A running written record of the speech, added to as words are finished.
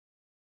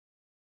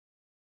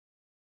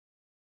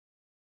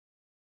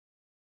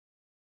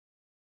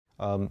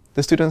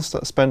The students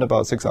spend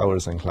about 6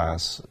 hours in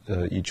class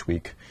each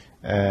week.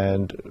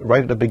 And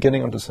right at the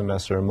beginning of the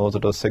semester, most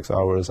of those 6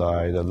 hours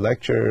are either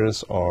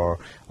lectures or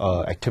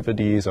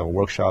activities or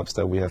workshops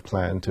that we have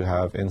planned to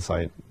have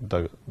inside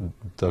the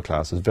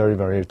class. It's very,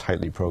 very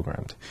tightly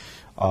programmed.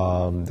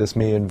 This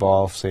may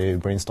involve, say,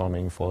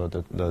 brainstorming for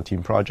the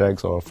team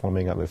projects or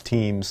forming up with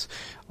teams,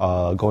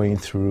 going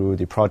through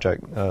the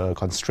project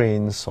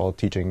constraints or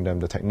teaching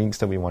them the techniques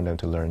that we want them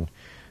to learn.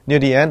 Near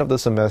the end of the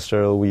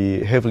semester,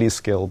 we heavily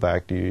scale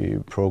back the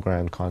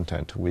program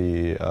content.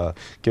 We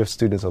give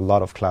students a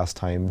lot of class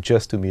time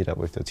just to meet up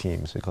with the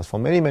teams, because for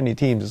many, many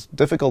teams, it's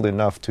difficult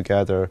enough to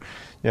gather,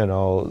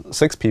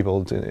 6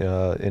 people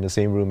in the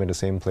same room, in the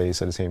same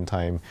place at the same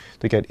time.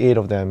 To get 8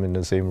 of them in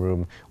the same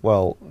room,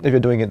 well, if you're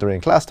doing it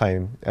during class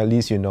time, at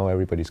least you know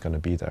everybody's going to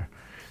be there.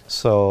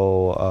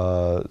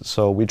 So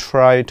we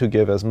try to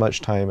give as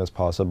much time as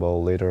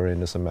possible later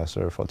in the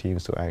semester for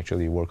teams to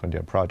actually work on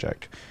their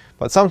project.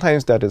 But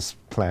sometimes that is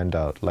planned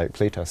out, like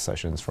playtest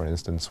sessions, for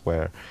instance,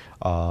 where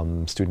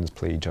students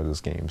play each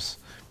other's games.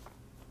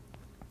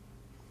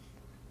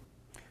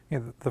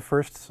 Yeah, the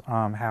first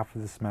half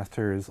of the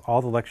semester is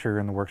all the lecture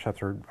and the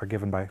workshops are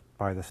given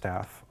by the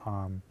staff.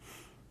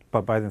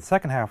 But by the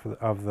second half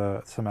of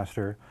the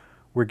semester,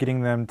 we're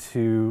getting them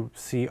to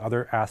see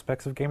other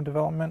aspects of game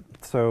development.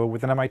 So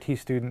with an MIT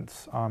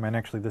students, and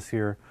actually this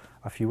year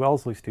a few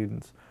Wellesley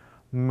students,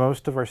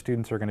 most of our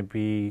students are going to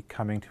be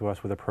coming to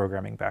us with a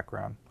programming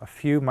background. A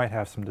few might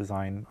have some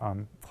design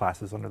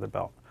classes under the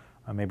belt.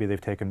 Maybe they've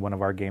taken one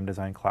of our game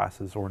design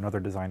classes or another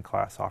design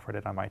class offered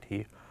at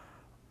MIT.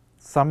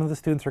 Some of the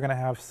students are going to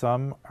have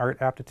some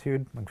art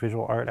aptitude, like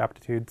visual art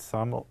aptitude,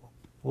 some a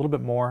little bit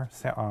more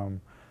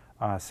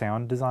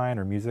sound design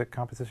or music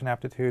composition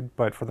aptitude,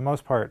 but for the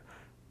most part,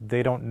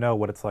 they don't know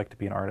what it's like to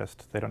be an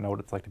artist. They don't know what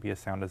it's like to be a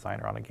sound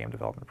designer on a game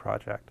development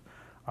project.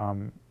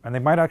 And they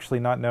might actually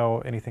not know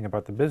anything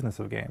about the business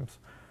of games.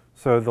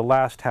 So the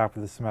last half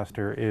of the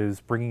semester is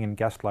bringing in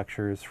guest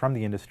lectures from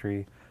the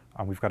industry.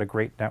 We've got a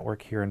great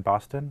network here in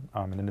Boston,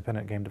 an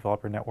independent game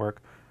developer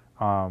network.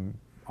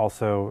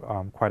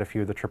 Also, quite a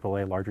few of the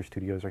AAA larger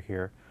studios are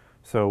here.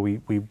 So we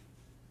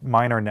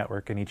mine our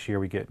network, and each year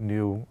we get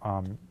new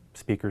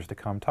speakers to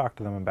come talk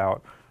to them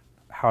about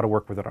how to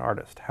work with an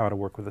artist, how to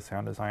work with a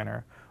sound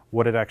designer,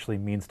 what it actually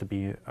means to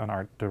be an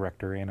art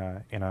director in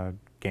a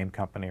game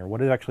company, or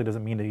what it actually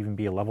doesn't mean to even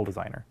be a level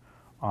designer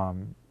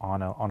on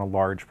a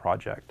large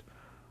project.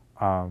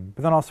 But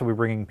then also we're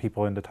bringing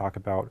people in to talk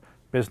about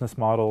business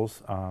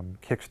models.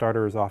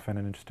 Kickstarter is often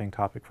an interesting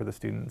topic for the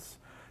students.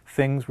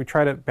 We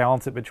try to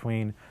balance it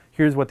between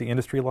here's what the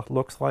industry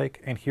looks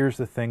like, and here's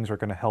the things that are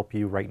going to help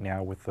you right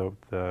now with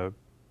the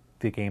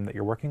game that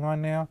you're working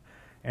on now.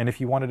 And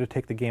if you wanted to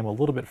take the game a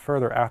little bit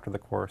further after the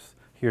course,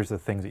 here's the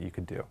things that you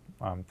could do.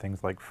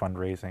 Things like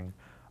fundraising,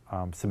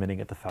 submitting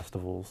it to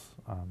festivals,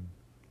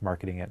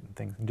 marketing it, and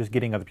things, and just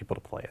getting other people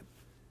to play it.